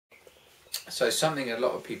So something a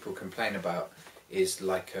lot of people complain about is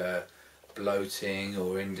like bloating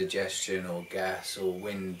or indigestion or gas or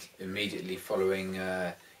wind immediately following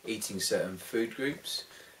eating certain food groups.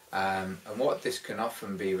 And what this can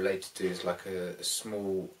often be related to is like a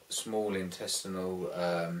small intestinal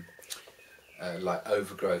like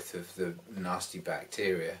overgrowth of the nasty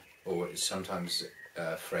bacteria, or it's sometimes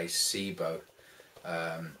phrased SIBO,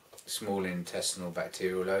 small intestinal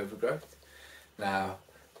bacterial overgrowth. Now,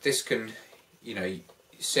 this can,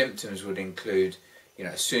 symptoms would include,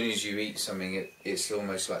 as soon as you eat something, it's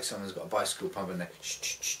almost like someone's got a bicycle pump in there,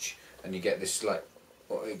 and you get this like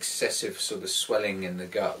excessive sort of swelling in the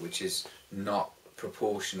gut, which is not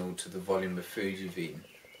proportional to the volume of food you've eaten.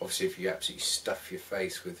 Obviously, if you absolutely stuff your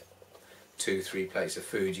face with 2-3 plates of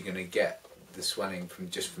food, you're going to get the swelling from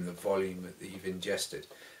the volume that you've ingested.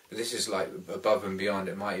 But this is like above and beyond.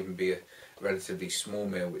 It might even be a relatively small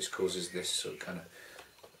meal which causes this sort of kind of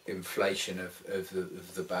inflation of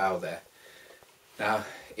the bowel there. Now,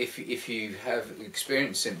 if you have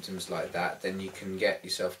experienced symptoms like that, then you can get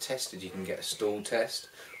yourself tested. You can get a stool test,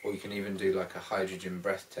 or you can even do like a hydrogen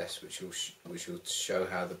breath test, which will show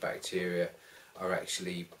how the bacteria are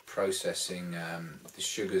actually processing the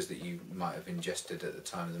sugars that you might have ingested at the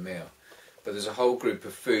time of the meal. But there's a whole group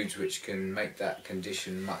of foods which can make that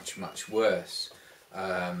condition much worse.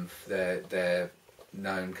 They're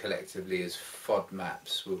known collectively as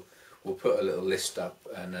FODMAPs. We'll put a little list up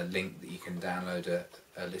and a link that you can download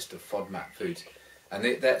a list of FODMAP foods.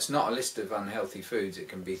 And that's not a list of unhealthy foods. It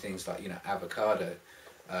can be things like avocado,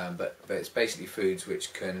 but it's basically foods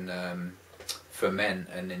which can ferment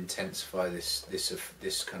and intensify this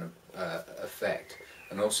kind of effect,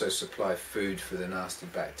 and also supply food for the nasty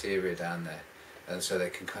bacteria down there, and so they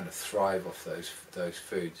can kind of thrive off those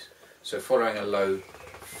foods. So following a low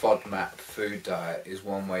FODMAP food diet is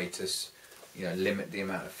one way to limit the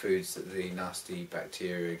amount of foods that the nasty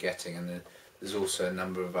bacteria are getting. And then there's also a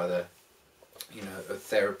number of other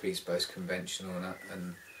therapies, both conventional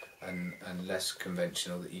and less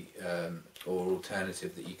conventional, that you, or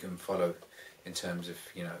alternative, that you can follow in terms of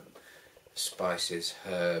spices,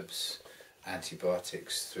 herbs,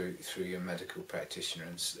 antibiotics through your medical practitioner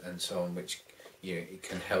and so on, which it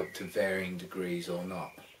can help to varying degrees or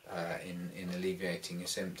not in alleviating your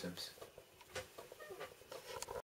symptoms.